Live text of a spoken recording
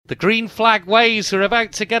The green flag waves are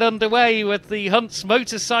about to get underway with the Hunts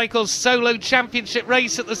Motorcycles Solo Championship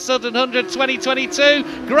race at the Southern 100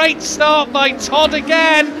 2022. Great start by Todd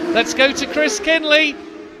again. Let's go to Chris Kinley.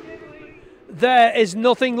 There is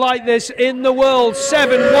nothing like this in the world.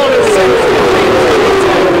 7-1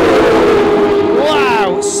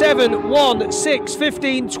 Wow, 7-1, 6,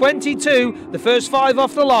 15, 22. The first 5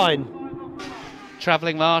 off the line.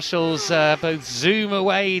 Travelling marshals both zoom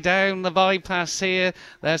away down the bypass here.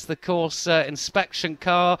 There's the course inspection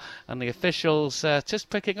car, and the officials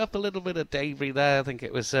just picking up a little bit of debris there. I think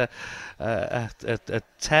it was a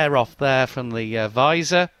tear off there from the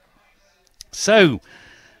visor. So,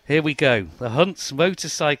 here we go. The Hunts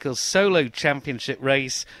Motorcycles Solo Championship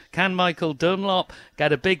race. Can Michael Dunlop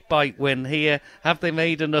get a big bike win here? Have they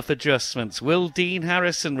made enough adjustments? Will Dean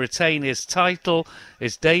Harrison retain his title?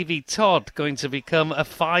 Is Davy Todd going to become a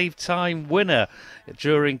 5-time winner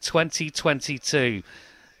during 2022?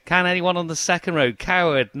 Can anyone on the second row,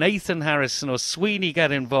 Coward, Nathan Harrison or Sweeney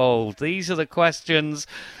get involved? These are the questions.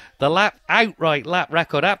 The outright lap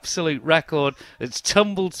record, absolute record, it's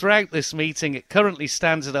tumbled throughout this meeting. It currently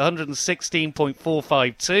stands at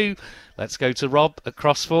 116.452. Let's go to Rob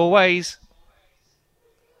across 4 ways.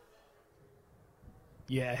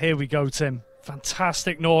 Yeah, here we go, Tim.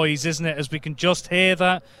 Fantastic noise, isn't it? As we can just hear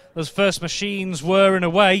that. Those first machines whirring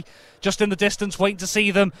away. Just in the distance, waiting to see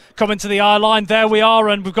them come into the eye line. There we are,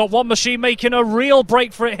 and we've got one machine making a real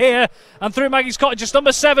break for it here. And through Maggie's Cottage, just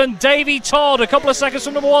number 7, Davy Todd. A couple of seconds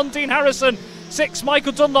from number 1, Dean Harrison. 6,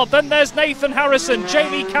 Michael Dunlop. Then there's Nathan Harrison,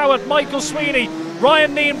 Jamie Coward, Michael Sweeney,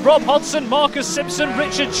 Ryan Nean, Rob Hodson, Marcus Simpson,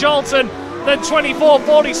 Richard Charlton. Then 24,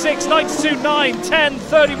 46, 92, 9, 10,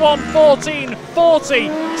 31, 14, 40,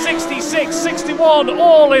 66, 61,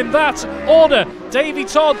 all in that order. Davy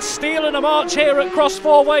Todd stealing a march here at Cross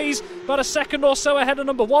 4 Ways, about a second or so ahead of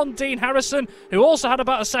number 1, Dean Harrison, who also had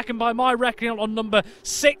about a second by my reckoning on number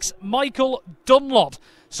 6, Michael Dunlop.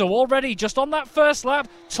 So already, just on that first lap,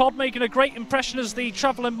 Todd making a great impression as the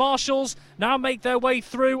travelling marshals now make their way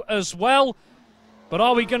through as well. But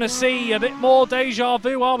are we going to see a bit more deja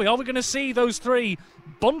vu, are we? Are we going to see those 3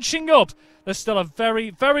 bunching up? There's still a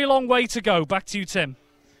very, very long way to go. Back to you, Tim.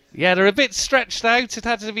 Yeah, they're a bit stretched out, it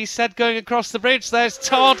had to be said, going across the bridge. There's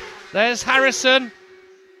Todd, there's Harrison,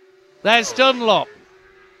 there's Dunlop.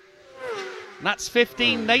 And that's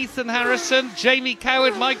 15, Nathan Harrison, Jamie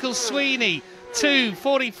Coward, Michael Sweeney. 2,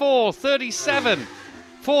 44, 37,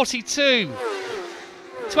 42...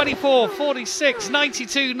 24, 46,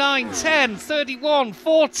 92, 9, 10, 31,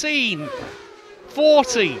 14,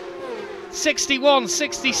 40, 61,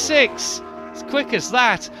 66. As quick as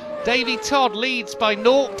that. Davy Todd leads by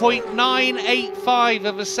 0.985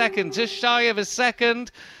 of a second, just shy of a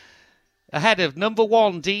second. Ahead of number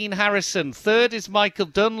 1, Dean Harrison. Third is Michael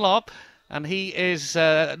Dunlop, and he is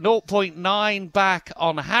 0.9 back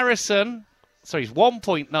on Harrison. Sorry, he's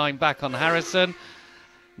 1.9 back on Harrison.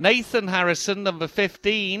 Nathan Harrison, number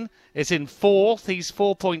 15, is in 4th. He's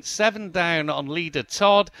 4.7 down on leader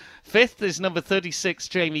Todd. 5th is number 36,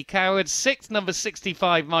 Jamie Coward. 6th, number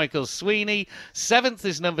 65, Michael Sweeney. 7th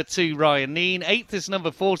is number 2, Ryan Nean. 8th is number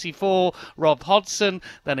 44, Rob Hodson.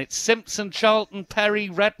 Then it's Simpson, Charlton, Perry,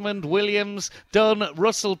 Redmond, Williams, Dunn,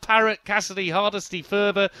 Russell, Parrott, Cassidy, Hardesty,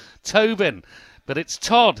 Ferber, Tobin. But it's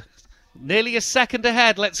Todd, nearly a second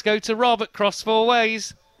ahead. Let's go to Rob at Cross 4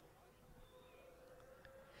 Ways.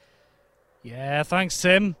 Yeah, thanks,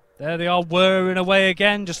 Tim. There they are whirring away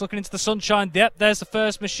again, just looking into the sunshine. Yep, there's the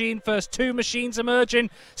first machine, first 2 machines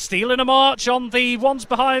emerging, stealing a march on the ones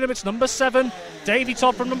behind them. It's number 7, Davy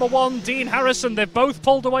Todd from number 1, Dean Harrison. They've both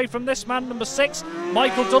pulled away from this man, number 6,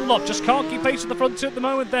 Michael Dunlop. Just can't keep pace with the front 2 at the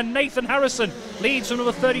moment. Then Nathan Harrison leads from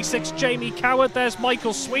number 36, Jamie Coward. There's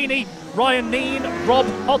Michael Sweeney, Ryan Nean, Rob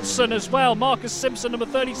Hodson as well. Marcus Simpson, number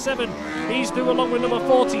 37. He's through along with number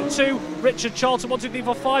 42, Richard Charlton, 1, 2, 3,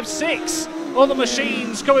 4, 5, 6. Other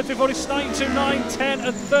machines going through 42, 9, 10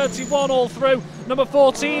 and 31 all through. Number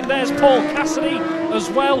 14, there's Paul Cassidy as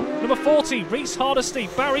well. Number 40, Reese Hardesty.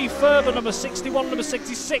 Barry Ferber, number 61, number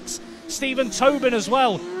 66, Stephen Tobin as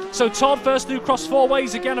well. So Todd first through Cross 4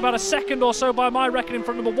 Ways again, about a second or so by my reckoning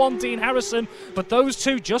from number 1, Dean Harrison. But those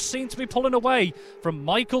 2 just seem to be pulling away from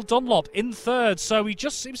Michael Dunlop in 3rd. So he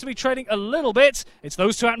just seems to be trading a little bit. It's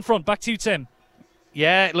those 2 out in front. Back to you, Tim.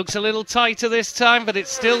 Yeah, it looks a little tighter this time, but it's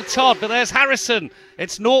still Todd. But there's Harrison.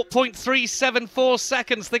 It's 0.374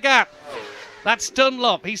 seconds, the gap. That's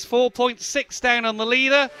Dunlop. He's 4.6 down on the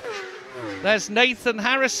leader. There's Nathan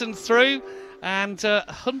Harrison through. And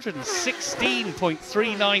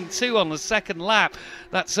 116.392 on the second lap.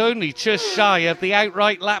 That's only just shy of the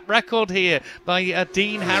outright lap record here by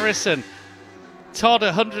Dean Harrison. Todd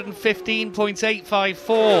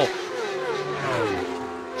 115.854.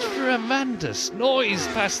 Tremendous noise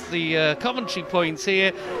past the commentary point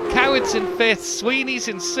here. Coward's in 5th, Sweeney's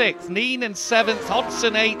in 6th, Neen in 7th,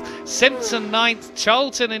 Hodson 8th, Simpson 9th,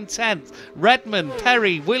 Charlton in 10th, Redmond,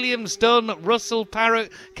 Perry, Williams, Dunn, Russell,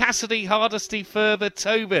 Parrott, Cassidy, Hardesty, Ferber,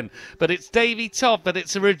 Tobin. But it's Davy Todd, but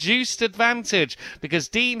it's a reduced advantage because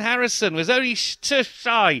Dean Harrison was only just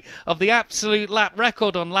shy of the absolute lap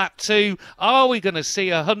record on lap 2. Are we going to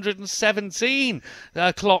see 117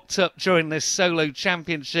 clocked up during this solo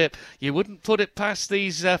championship? You wouldn't put it past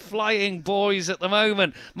these flying boys at the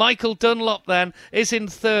moment. Michael Dunlop then is in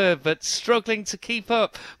 3rd, but struggling to keep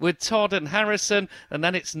up with Todd and Harrison. And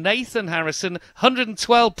then it's Nathan Harrison,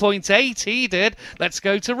 112.8 he did. Let's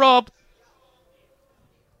go to Rob.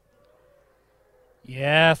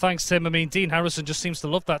 Yeah, thanks, Tim. I mean, Dean Harrison just seems to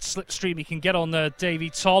love that slipstream he can get on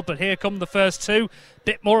Davy Todd, but here come the first two.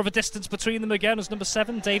 Bit more of a distance between them again as number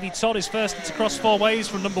 7, Davy Todd, is first into cross 4 ways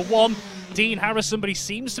from number 1, Dean Harrison, but he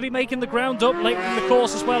seems to be making the ground up late in the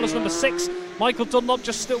course as well as number 6, Michael Dunlop,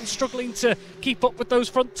 just still struggling to keep up with those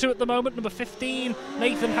front two at the moment. Number 15,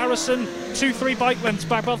 Nathan Harrison, 2-3 bike lengths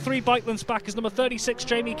back, well, 3 bike lengths back is number 36,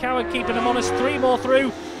 Jamie Coward, keeping him honest, 3 more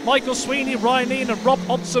through. Michael Sweeney, Ryan Neen and Rob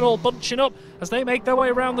Hodson all bunching up as they make their way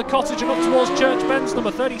around the cottage and up towards Church Bends. Number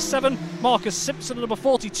 37, Marcus Simpson, and number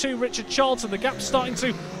 42, Richard Charlton. The gap's starting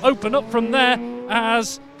to open up from there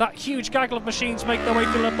as that huge gaggle of machines make their way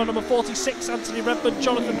through up on number 46, Anthony Redmond,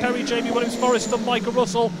 Jonathan Perry, Jamie Williams-Forrest and Michael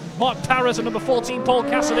Russell, Mark Parrott and number 14, Paul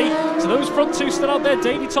Cassidy. So those front two still out there.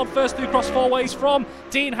 Davy Todd first through cross 4 ways from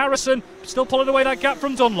Dean Harrison, still pulling away that gap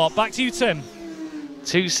from Dunlop. Back to you, Tim.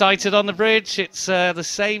 Two-sighted on the bridge. It's the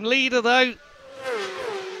same leader though,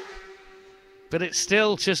 but it's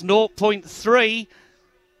still just 0.3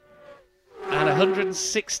 and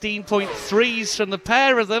 116.3s from the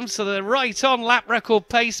pair of them, so they're right on lap record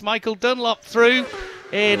pace. Michael Dunlop through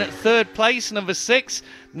in 3rd place, number 6.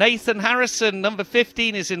 Nathan Harrison, number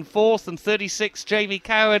 15, is in 4th, and 36, Jamie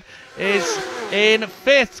Coward, is in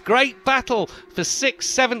 5th. Great battle for 6th,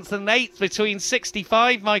 7th and 8th between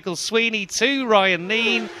 65, Michael Sweeney, 2, Ryan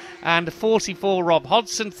Neen, and 44, Rob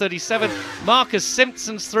Hodson. 37, Marcus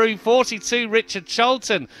Simpson's through. 42, Richard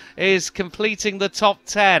Charlton is completing the top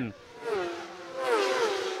 10.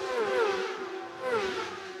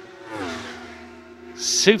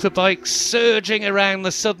 Superbike surging around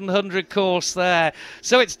the Southern 100 course there.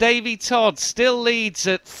 So it's Davy Todd still leads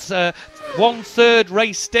at 1/3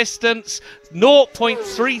 race distance.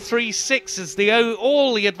 0.336 is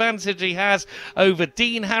all the advantage he has over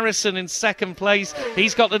Dean Harrison in 2nd place.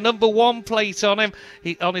 He's got the number 1 plate on him,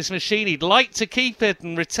 on his machine. He'd like to keep it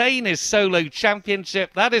and retain his solo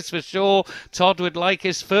championship, that is for sure. Todd would like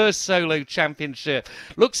his first solo championship.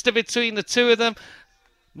 Looks to be between the two of them.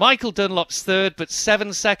 Michael Dunlop's 3rd, but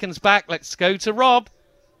 7 seconds back. Let's go to Rob.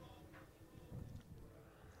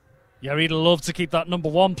 Yeah, he'd love to keep that number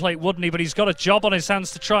 1 plate, wouldn't he? But he's got a job on his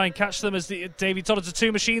hands to try and catch them as Davy Todd, as the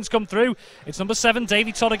 2 machines come through. It's number 7,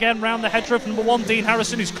 Davy Todd again, round the hedgerow from number 1, Dean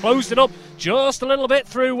Harrison, who's closed it up just a little bit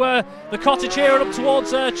through the cottage here and up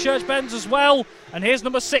towards Church Bends as well. And here's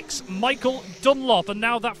number 6, Michael Dunlop. And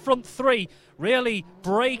now that front 3 really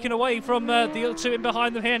breaking away from the other 2 in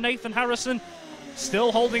behind them here. Nathan Harrison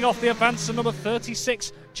still holding off the advance to number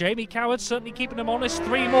 36, Jamie Coward, certainly keeping him honest.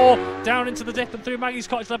 3 more down into the dip and through Maggie's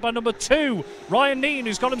Cottage, led by number 2, Ryan Neen,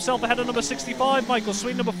 who's got himself ahead of number 65, Michael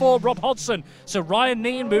Sweeney, number 4, Rob Hodson. So Ryan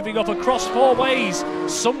Neen moving up across 4 ways,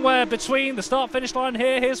 somewhere between the start-finish line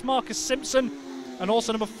here. Here's Marcus Simpson and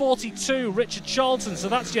also number 42, Richard Charlton. So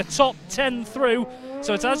that's your top 10 through.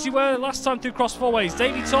 So it's as you were last time through cross 4 ways.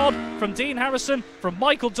 Davy Todd from Dean Harrison, from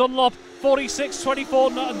Michael Dunlop, 46,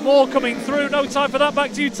 24, more coming through. No time for that.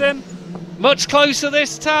 Back to you, Tim. Much closer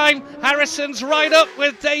this time. Harrison's right up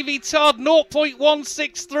with Davy Todd,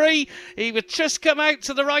 0.163. He would just come out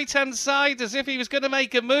to the right-hand side as if he was going to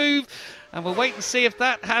make a move. And we'll wait and see if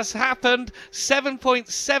that has happened.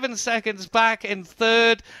 7.7 seconds back in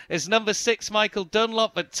 3rd is number 6, Michael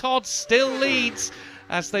Dunlop. But Todd still leads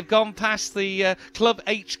as they've gone past the club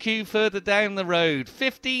HQ further down the road.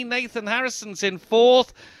 15, Nathan Harrison's in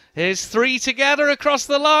 4th. Here's 3 together across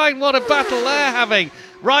the line. What a battle they're having.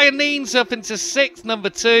 Ryan Neen's up into 6th, number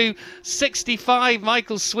 2. 65,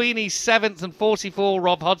 Michael Sweeney, 7th, and 44,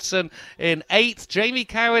 Rob Hodson in 8th. Jamie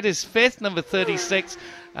Coward is 5th, number 36.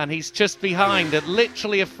 And he's just behind, at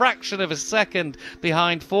literally a fraction of a second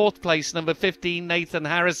behind 4th place, number 15, Nathan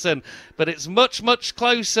Harrison. But it's much, much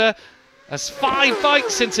closer as 5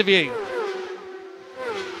 bikes into view.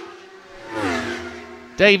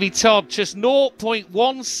 Davy Todd just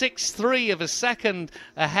 0.163 of a second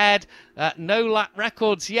ahead. No lap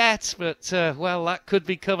records yet, but well, that could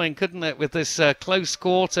be coming, couldn't it, with this close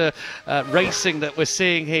quarter racing that we're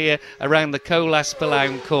seeing here around the Colas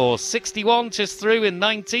Balaun course. 61 just through in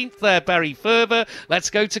 19th there, Barry Ferber.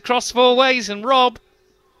 Let's go to Cross Four Ways and Rob.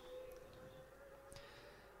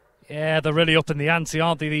 Yeah, they're really up in the ante,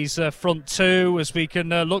 aren't they, these front two? As we can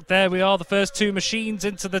look, there we are, the first two machines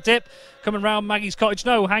into the dip. Coming round Maggie's Cottage,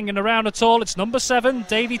 no hanging around at all. It's number 7,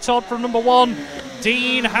 Davy Todd from number 1,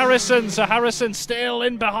 Dean Harrison. So Harrison still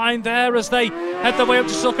in behind there as they head their way up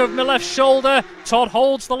to suck of my left shoulder. Todd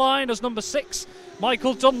holds the line as number 6.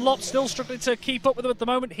 Michael Dunlop still struggling to keep up with him at the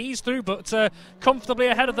moment. He's through, but comfortably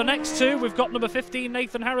ahead of the next two. We've got number 15,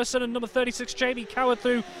 Nathan Harrison, and number 36, Jamie Coward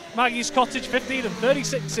through Maggie's Cottage. 15 and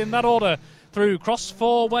 36 in that order through Cross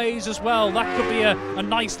Four Ways as well. That could be a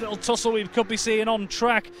nice little tussle we could be seeing on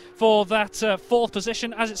track for that 4th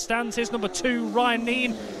position as it stands. Here's number 2, Ryan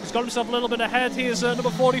Neen, who's got himself a little bit ahead. Here's number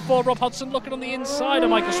 44, Rob Hodson, looking on the inside of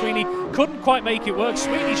Michael Sweeney. Couldn't quite make it work.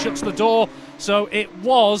 Sweeney shuts the door. So it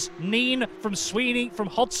was Neen from Sweeney from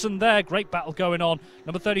Hodson there. Great battle going on.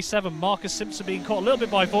 Number 37, Marcus Simpson, being caught a little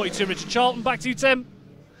bit by 42, Richard Charlton. Back to you, Tim.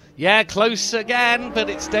 Yeah, close again, but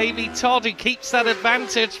it's Davy Todd who keeps that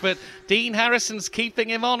advantage, but Dean Harrison's keeping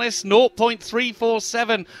him honest.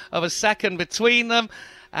 0.347 of a second between them.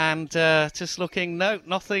 And just looking, no,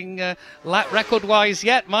 nothing lap record-wise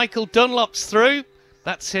yet. Michael Dunlop's through.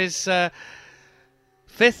 That's his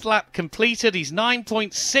 5th lap completed. He's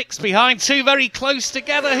 9.6 behind. Two very close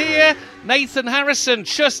together here. Nathan Harrison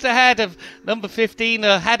just ahead of number 15,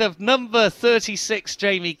 ahead of number 36,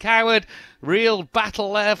 Jamie Coward. Real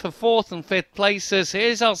battle there for 4th and 5th places.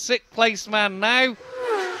 Here's our 6th place man now.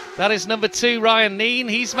 That is number 2, Ryan Neen.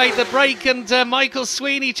 He's made the break, and Michael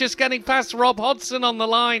Sweeney just getting past Rob Hodson on the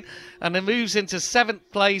line, and then moves into 7th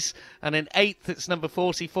place, and in 8th it's number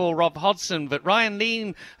 44, Rob Hodson. But Ryan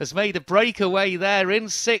Neen has made a breakaway there in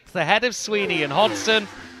 6th, ahead of Sweeney and Hodson.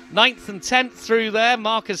 9th and 10th through there,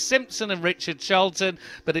 Marcus Simpson and Richard Charlton,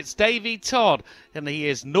 but it's Davy Todd, and he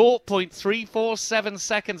is 0.347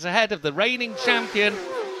 seconds ahead of the reigning champion,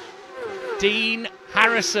 Dean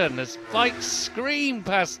Harrison, as bikes scream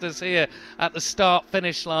past us here at the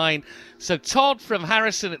start-finish line. So Todd from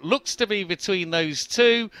Harrison, it looks to be between those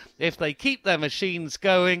two if they keep their machines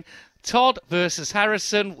going. Todd versus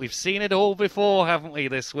Harrison, we've seen it all before, haven't we,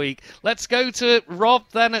 this week? Let's go to Rob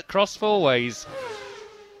then at Cross Four Ways.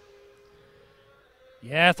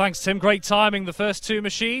 Yeah, thanks, Tim. Great timing. The first two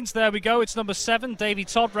machines. There we go. It's number 7, Davy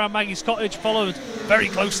Todd, round Maggie's Cottage, followed very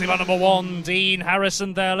closely by number 1, Dean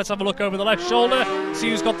Harrison there. Let's have a look over the left shoulder, see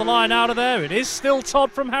who's got the line out of there. It is still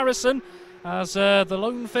Todd from Harrison, as the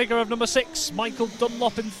lone figure of number 6, Michael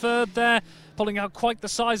Dunlop, in 3rd there, pulling out quite the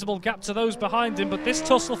sizable gap to those behind him. But this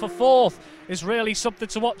tussle for 4th is really something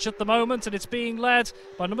to watch at the moment, and it's being led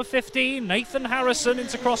by number 15, Nathan Harrison,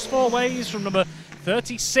 into Cross Four Ways from number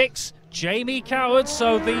 36, Jamie Coward.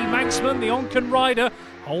 So the Manxman, the Onken rider,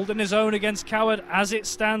 holding his own against Coward as it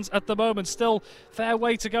stands at the moment. Still fair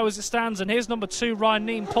way to go as it stands. And here's number 2, Ryan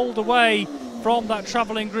Neen, pulled away from that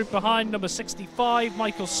travelling group behind. Number 65,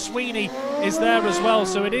 Michael Sweeney, is there as well.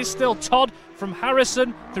 So it is still Todd from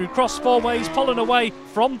Harrison through Cross Four Ways, pulling away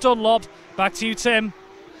from Dunlop. Back to you, Tim.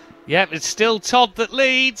 Yep, it's still Todd that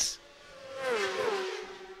leads.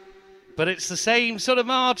 But it's the same sort of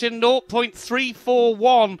margin,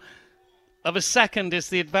 0.341 of a second is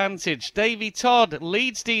the advantage. Davy Todd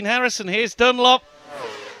leads Dean Harrison. Here's Dunlop.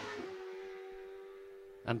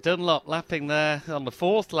 And Dunlop lapping there on the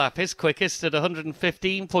 4th lap, his quickest at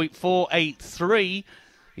 115.483.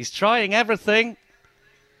 He's trying everything.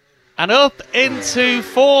 And up into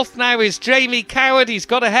 4th now is Jamie Coward. He's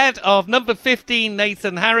got ahead of number 15,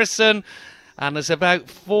 Nathan Harrison. And there's about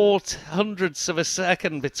 0.04 of a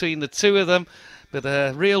second between the two of them. But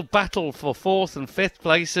a real battle for 4th and 5th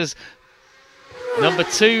places. Number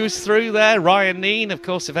 2's through there, Ryan Neen. Of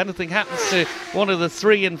course, if anything happens to one of the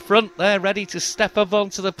 3 in front, they're ready to step up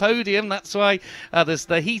onto the podium. That's why there's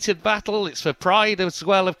the heated battle. It's for pride as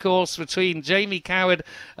well, of course, between Jamie Coward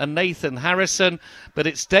and Nathan Harrison. But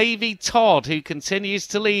it's Davy Todd who continues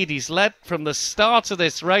to lead. He's led from the start of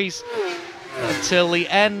this race until the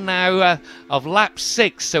end now of lap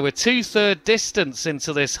 6. So a 2/3 distance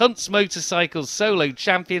into this Hunts Motorcycles Solo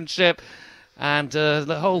Championship. And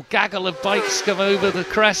the whole gaggle of bikes come over the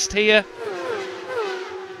crest here.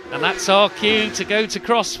 And that's our cue to go to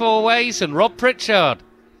Cross Four Ways and Rob Pritchard.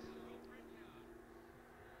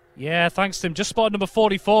 Yeah, thanks, Tim. Just spotted number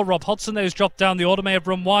 44, Rob Hodson there, who's dropped down the order. May have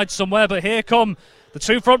run wide somewhere, but here come The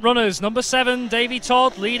two front runners, number 7, Davy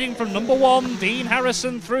Todd, leading from number 1, Dean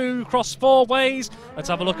Harrison, through cross 4 ways. Let's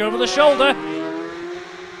have a look over the shoulder.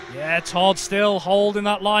 Yeah, Todd still holding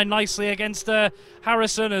that line nicely against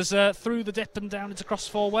Harrison as through the dip and down into cross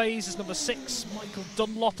 4 ways is number 6, Michael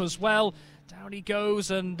Dunlop as well. Down he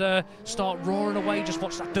goes and start roaring away. Just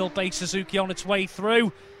watch that Bill Bay Suzuki on its way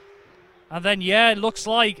through. And then, yeah, it looks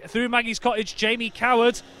like through Maggie's Cottage, Jamie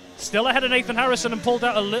Coward still ahead of Nathan Harrison and pulled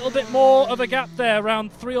out a little bit more of a gap there,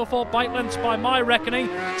 around 3 or 4 bike lengths by my reckoning.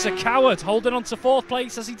 So Coward holding on to 4th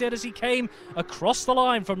place as he did as he came across the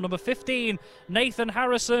line from number 15, Nathan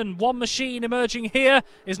Harrison. One Machine emerging here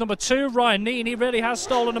is number 2, Ryan Neen. He really has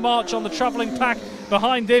stolen a march on the travelling pack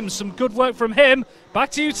behind him. Some good work from him.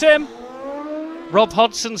 Back to you, Tim. Rob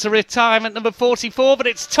Hodson's a retirement, number 44, but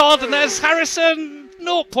it's Todd, and there's Harrison.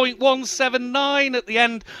 0.179 at the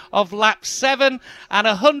end of lap 7 and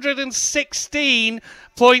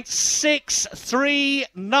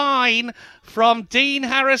 116.639 from Dean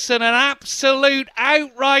Harrison. An absolute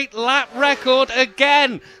outright lap record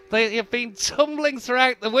again. They have been tumbling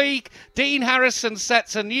throughout the week. Dean Harrison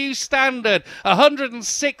sets a new standard,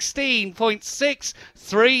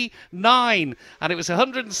 116.639, and it was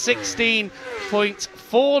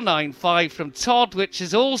 116.495 from Todd, which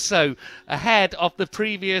is also ahead of the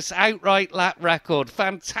previous outright lap record.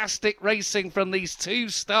 Fantastic racing from these two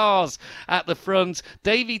stars at the front.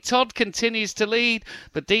 Davy Todd continues to lead,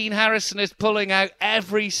 but Dean Harrison is pulling out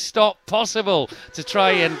every stop possible to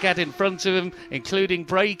try and get in front of him, including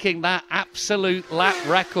breaking that absolute lap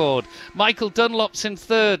record. Michael Dunlop's in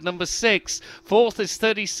 3rd, number 6. 4th is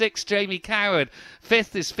 36, Jamie Coward.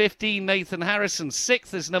 5th is 15, Nathan Harrison.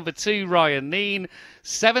 6th is number 2, Ryan Neen.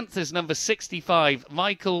 7th is number 65,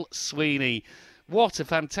 Michael Sweeney. What a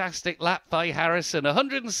fantastic lap by Harrison.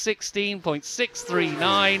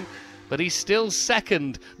 116.639. But he's still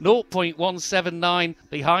second, 0.179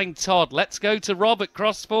 behind Todd. Let's go to Rob at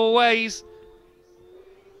cross 4 ways.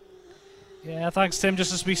 Yeah, thanks, Tim.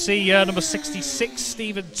 Just as we see number 66,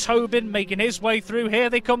 Stephen Tobin, making his way through. Here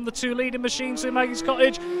they come, the 2 leading machines in Maggie's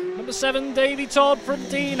Cottage. Number 7, Davy Todd from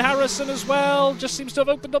Dean Harrison as well. Just seems to have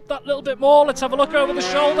opened up that little bit more. Let's have a look over the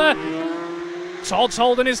shoulder. Todd's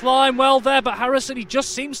holding his line well there, but Harrison, he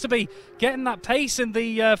just seems to be getting that pace in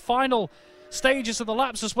the final stages of the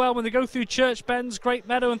laps as well when they go through Church Bends, Great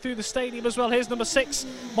Meadow and through the stadium as well. Here's number 6,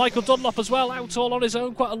 Michael Dunlop as well, out all on his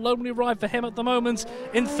own. Quite a lonely ride for him at the moment,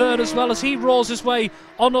 in 3rd as well as he roars his way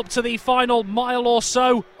on up to the final mile or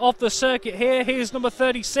so of the circuit here. Here's number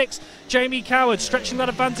 36, Jamie Coward, stretching that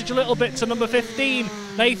advantage a little bit to number 15,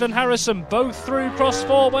 Nathan Harrison. Both through cross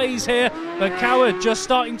 4 ways here, but Coward just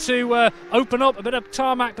starting to open up a bit of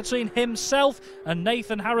tarmac between himself and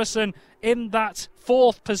Nathan Harrison in that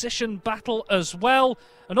 4th position battle as well.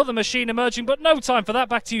 Another machine emerging, but no time for that.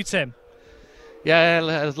 Back to you, Tim.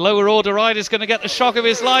 Yeah, lower order rider's going to get the shock of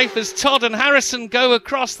his life as Todd and Harrison go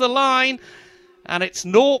across the line. And it's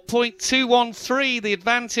 0.213, the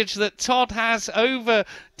advantage that Todd has over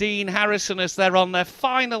Dean Harrison as they're on their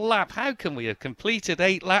final lap. How can we have completed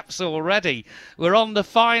 8 laps already? We're on the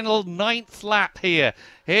final 9th lap here.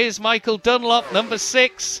 Here's Michael Dunlop, number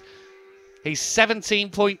 6. He's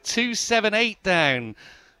 17.278 down.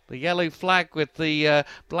 The yellow flag with the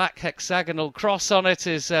black hexagonal cross on it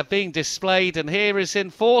is being displayed. And here is in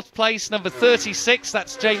 4th place, number 36.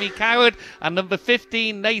 That's Jamie Coward. And number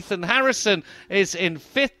 15, Nathan Harrison, is in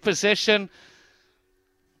 5th position.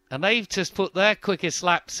 And they've just put their quickest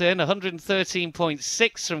laps in,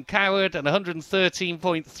 113.6 from Coward and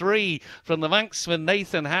 113.3 from the Manxman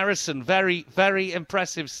Nathan Harrison. Very, very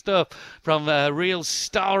impressive stuff from a real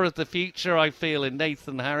star of the future, I feel, in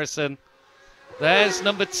Nathan Harrison. There's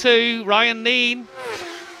number 2, Ryan Neen,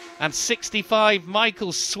 and 65,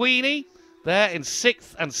 Michael Sweeney. They're in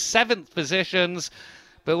 6th and 7th positions.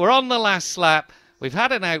 But we're on the last lap. We've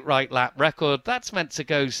had an outright lap record. That's meant to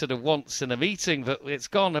go sort of once in a meeting, but it's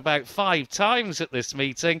gone about 5 times at this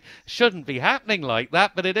meeting. Shouldn't be happening like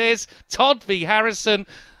that, but it is. Todd v Harrison.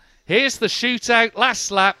 Here's the shootout.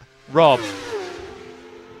 Last lap, Rob.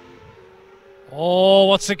 Oh,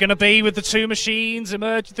 what's it going to be with the 2 machines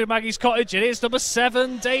emerging through Maggie's Cottage? It is number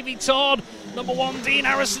 7, Davy Todd. Number 1, Dean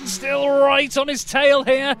Harrison, still right on his tail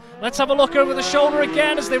here. Let's have a look over the shoulder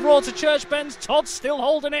again as they roar to Church Bends. Todd still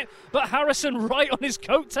holding it, but Harrison right on his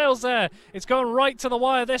coattails there. It's going right to the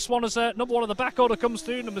wire, this one, as number 1 of the back order comes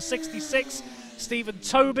through. Number 66, Stephen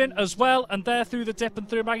Tobin as well, and there through the dip and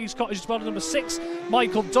through Maggie's Cottage as well. Number 6,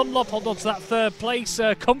 Michael Dunlop, hold on to that 3rd place,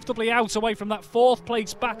 comfortably out away from that 4th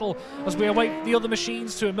place battle as we await the other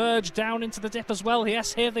machines to emerge down into the dip as well.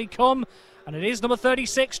 Yes, here they come. And it is number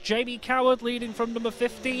 36, Jamie Coward, leading from number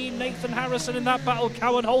 15, Nathan Harrison in that battle.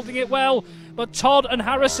 Coward holding it well. but Todd and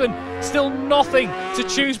Harrison, still nothing to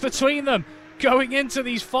choose between them going into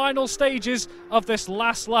these final stages of this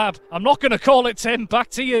last lap. I'm not going to call it, Tim. Back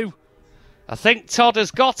to you. I think Todd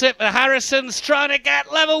has got it, but Harrison's trying to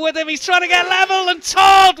get level with him. He's trying to get level, and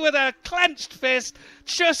Todd, with a clenched fist,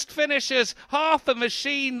 just finishes half a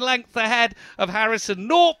machine length ahead of Harrison,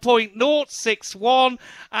 0.061.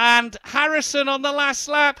 And Harrison on the last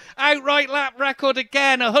lap, outright lap record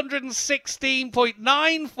again,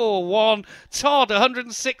 116.941. Todd,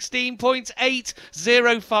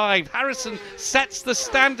 116.805. Harrison sets the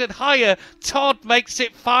standard higher. Todd makes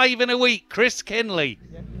it 5 in a week. Chris Kinley.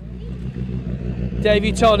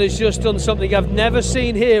 Davey Todd has just done something I've never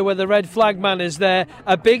seen here where the red flag man is there.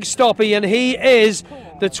 A big stoppie, and he is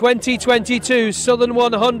the 2022 Southern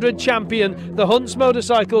 100 champion, the Hunts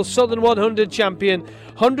Motorcycles Southern 100 champion.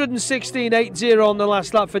 116.80 on the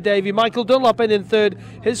last lap for Davey. Michael Dunlop in third,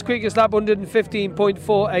 his quickest lap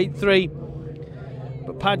 115.483.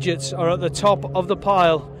 But Padgett's are at the top of the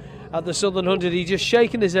pile at the Southern 100. He's just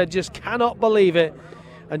shaking his head, just cannot believe it.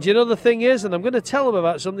 And you know the thing is, and I'm going to tell him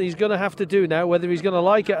about something he's going to have to do now, whether he's going to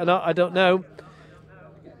like it or not, I don't know.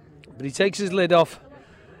 But he takes his lid off.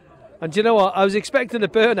 And you know what? I was expecting a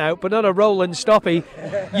burnout, but not a rolling stoppie.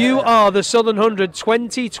 You are the Southern 100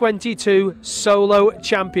 2022 solo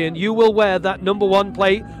champion. You will wear that #1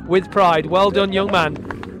 plate with pride. Well done, young man.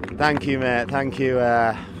 Thank you, mate. Thank you,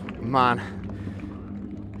 man.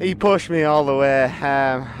 He pushed me all the way.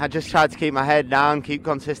 I just tried to keep my head down, keep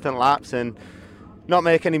consistent laps, and not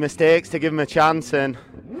make any mistakes to give him a chance and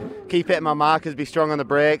keep hitting my markers, be strong on the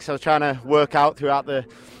brakes. I was trying to work out throughout the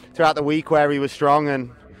week where he was strong and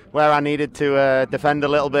where I needed to defend a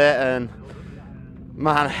little bit. And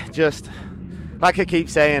man, just like I keep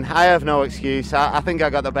saying, I have no excuse. I think I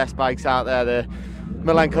got the best bikes out there. The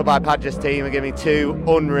Malenko by Padgett's team are giving me 2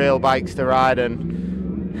 unreal bikes to ride,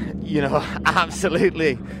 and you know,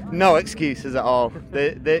 absolutely no excuses at all.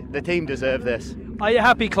 The team deserve this. Are you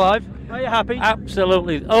happy, Clive? Are you happy?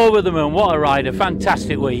 Absolutely over the moon. What a ride, a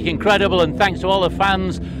fantastic week, incredible, and thanks to all the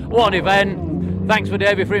fans. What an event. Thanks for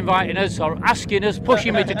Davey for inviting us, or asking us,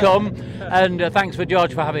 pushing me to come, and thanks for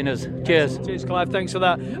George for having us. Cheers. Cheers, Clive, thanks for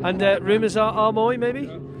that. And rumours are Armoy, maybe?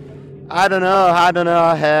 I don't know.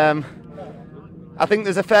 I think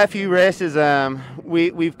there's a fair few races.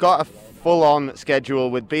 We've got a full-on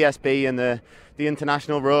schedule with BSB and the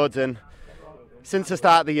international roads, and since the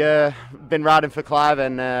start of the year, been riding for Clive,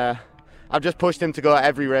 and I've just pushed him to go at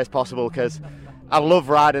every race possible because I love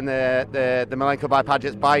riding the Malenko by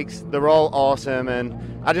Padgett's bikes. They're all awesome, and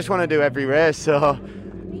I just want to do every race. So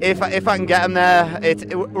if I can get him there,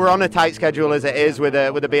 we're on a tight schedule as it is with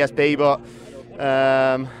the BSB, but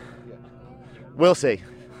we'll see.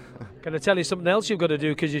 Can I tell you something else you've got to do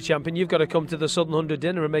because you're champion? You've got to come to the Southern 100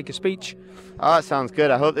 dinner and make a speech. Oh, that sounds good.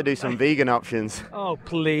 I hope they do some vegan options. Oh,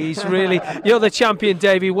 please, really? You're the champion,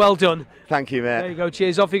 Davey. Well done. Thank you, mate. There you go.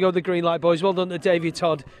 Cheers. Off you go, the green light boys. Well done to Davey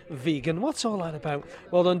Todd. Vegan. What's all that about?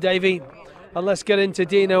 Well done, Davey. And let's get into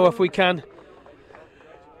Dino if we can.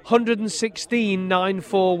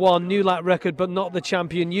 116.941, new lap record, but not the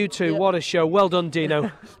champion. You two, what a show. Well done, Dino.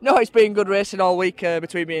 No, it's been good racing all week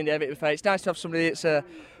between me and David. It's nice to have somebody that's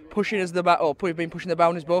pushing us we've been pushing the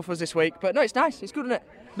boundaries both of us this week. But no, it's nice. It's good, isn't it?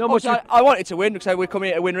 I wanted to win because we come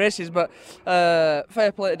here to win races, but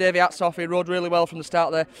fair play to Davey, hats off. He rode really well from the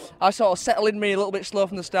start there. I sort of settled in me a little bit slow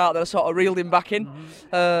from the start, then I sort of reeled him back in.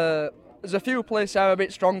 There's a few places I'm a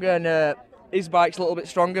bit stronger, and his bike's a little bit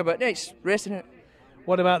stronger, but it's racing it.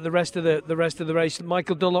 What about the rest of the race?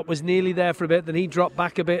 Michael Dunlop was nearly there for a bit, then he dropped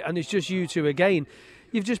back a bit, and it's just you two again.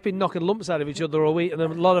 You've just been knocking lumps out of each other all week, and a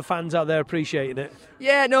lot of fans out there appreciating it.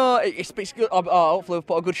 Yeah, no, it's good. Hopefully we've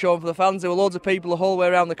put a good show on for the fans. There were loads of people the whole way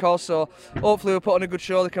around the course, so hopefully we're putting a good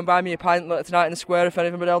show. They can buy me a pint later tonight in the square if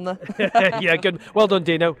anything down there. Yeah, good. Well done,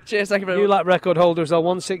 Dino. Cheers, thank you very much. New lap record holders are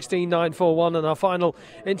 116.941, and our final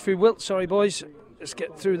interview. Sorry, boys. Let's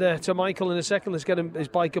get through there to Michael in a second. Let's get his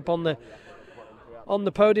bike up on the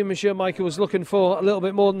podium. I'm sure Michael was looking for a little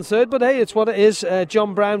bit more than third, but hey, it's what it is.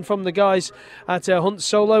 John Brown from the guys at Hunt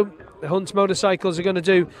Solo. The Hunt Motorcycles are going to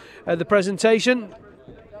do the presentation.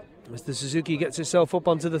 Mr. Suzuki gets himself up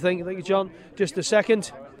onto the thing. Thank you, John. Just a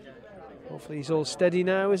second. Hopefully he's all steady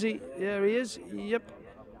now, is he? Yeah, he is. Yep.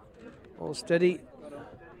 All steady.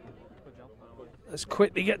 Let's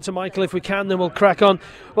quickly get to Michael if we can, then we'll crack on.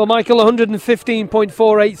 Well, Michael,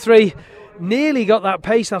 115.483. Nearly got that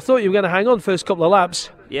pace. I thought you were going to hang on first couple of laps.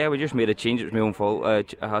 Yeah, we just made a change. It was my own fault. I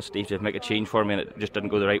asked Steve to make a change for me, and it just didn't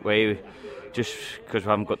go the right way. Just because we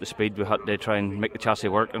haven't got the speed, we had to try and make the chassis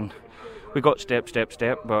work, and we got step.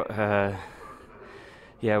 But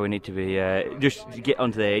yeah, we need to be just to get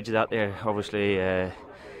onto the edge of that there. Obviously,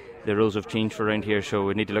 the rules have changed for around here, so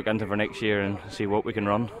we need to look into for next year and see what we can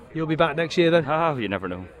run. You'll be back next year then? You never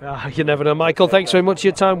know. You never know. Michael, thanks very much for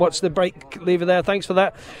your time. Watch the break lever there. Thanks for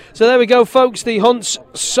that. So there we go, folks. The Hunts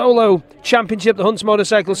Solo Championship, the Hunts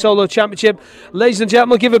Motorcycle Solo Championship. Ladies and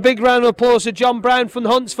gentlemen, give a big round of applause to John Brown from the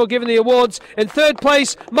Hunts for giving the awards. In third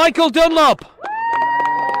place, Michael Dunlop.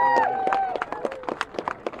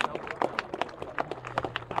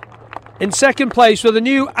 In second place with a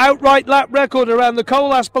new outright lap record around the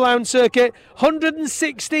Colas Ballown circuit,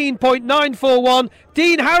 116.941,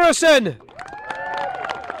 Dean Harrison.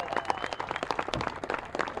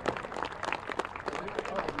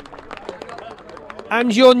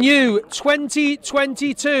 And your new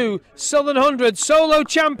 2022 Southern 100 solo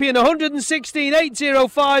champion,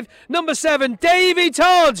 116.805, number 7, Davey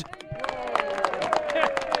Todd.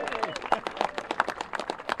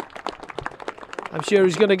 I'm sure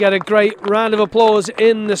he's going to get a great round of applause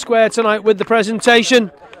in the square tonight with the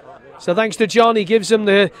presentation. So thanks to John, he gives him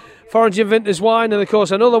the Foraging Vintners wine, and of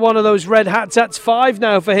course another one of those red hats. That's 5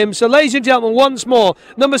 now for him. So ladies and gentlemen, once more,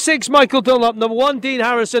 number 6 Michael Dunlop, number 1 Dean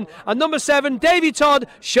Harrison, and number 7 Davey Todd.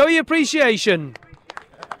 Show your appreciation.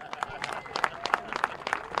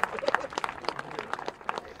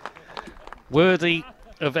 Worthy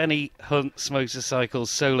of any Hunts Motorcycle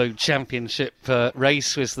Solo Championship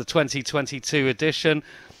race was the 2022 edition.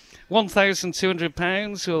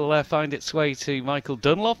 £1,200 will find its way to Michael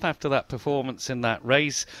Dunlop after that performance in that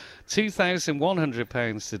race.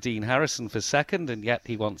 £2,100 to Dean Harrison for second, and yet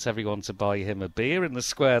he wants everyone to buy him a beer in the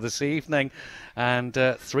square this evening. And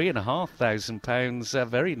 £3,500,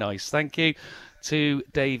 very nice, thank you, to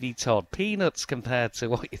Davey Todd. Peanuts compared to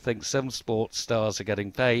what you think some sports stars are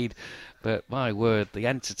getting paid, but my word, the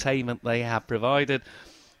entertainment they have provided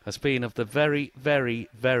has been of the very, very,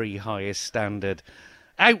 very highest standard.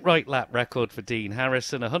 Outright lap record for Dean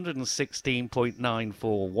Harrison,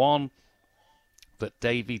 116.941, but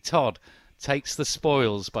Davey Todd takes the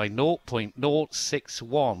spoils by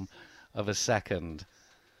 0.061 of a second.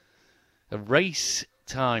 A race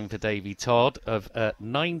time for Davey Todd of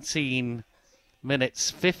 19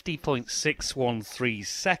 minutes 50.613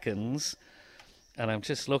 seconds, and I'm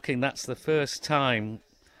just looking, that's the first time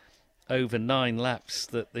over 9 laps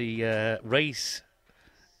that the race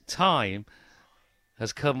time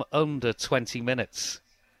has come under 20 minutes.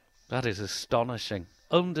 That is astonishing.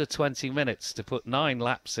 Under 20 minutes to put 9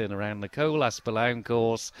 laps in around the Colas Ballown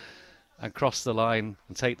course and cross the line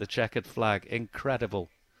and take the checkered flag. Incredible.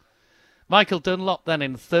 Michael Dunlop then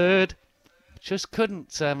in third. Just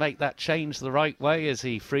couldn't make that change the right way, as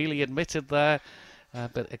he freely admitted there.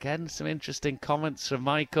 But again, some interesting comments from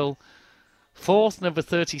Michael. Fourth, number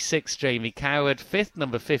 36, Jamie Coward. Fifth,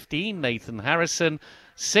 number 15, Nathan Harrison.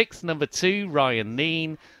 Sixth, number 2, Ryan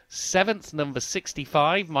Neen. Seventh, number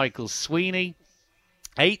 65, Michael Sweeney.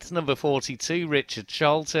 Eighth, number 42, Richard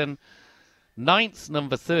Charlton. Ninth,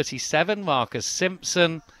 number 37, Marcus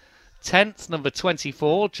Simpson. 10th, number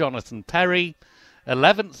 24, Jonathan Perry.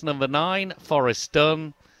 11th, number 9, Forrest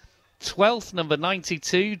Dunn. 12th, number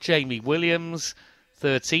 92, Jamie Williams.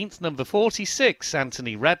 13th, number 46,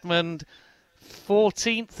 Anthony Redmond.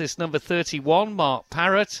 14th is number 31, Mark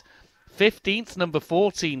Parrott. 15th, number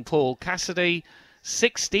 14, Paul Cassidy.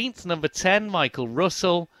 16th, number 10, Michael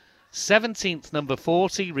Russell. 17th, number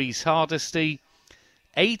 40, Rhys Hardesty.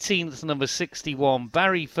 18th, number 61,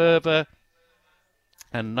 Barry Ferber.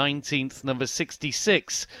 And 19th, number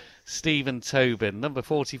 66, Stephen Tobin. Number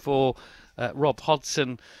 44, Rob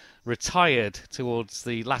Hodson, retired towards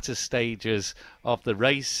the latter stages of the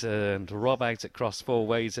race, and Rob out at Cross Four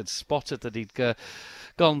Ways had spotted that he'd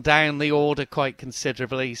gone down the order quite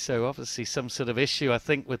considerably, so obviously some sort of issue, I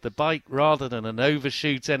think, with the bike rather than an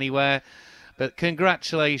overshoot anywhere. But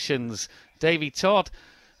congratulations, Davey Todd.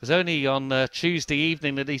 It was only on Tuesday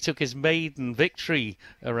evening that he took his maiden victory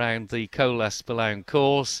around the Colas Ballown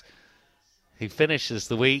course. He finishes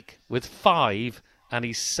the week with 5 and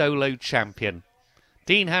he's solo champion.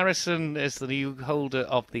 Dean Harrison is the new holder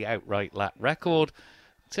of the outright lap record.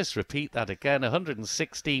 Just repeat that again,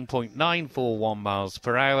 116.941 miles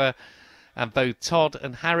per hour. And both Todd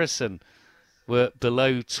and Harrison were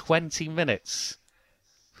below 20 minutes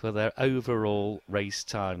for their overall race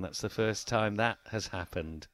time. That's the first time that has happened.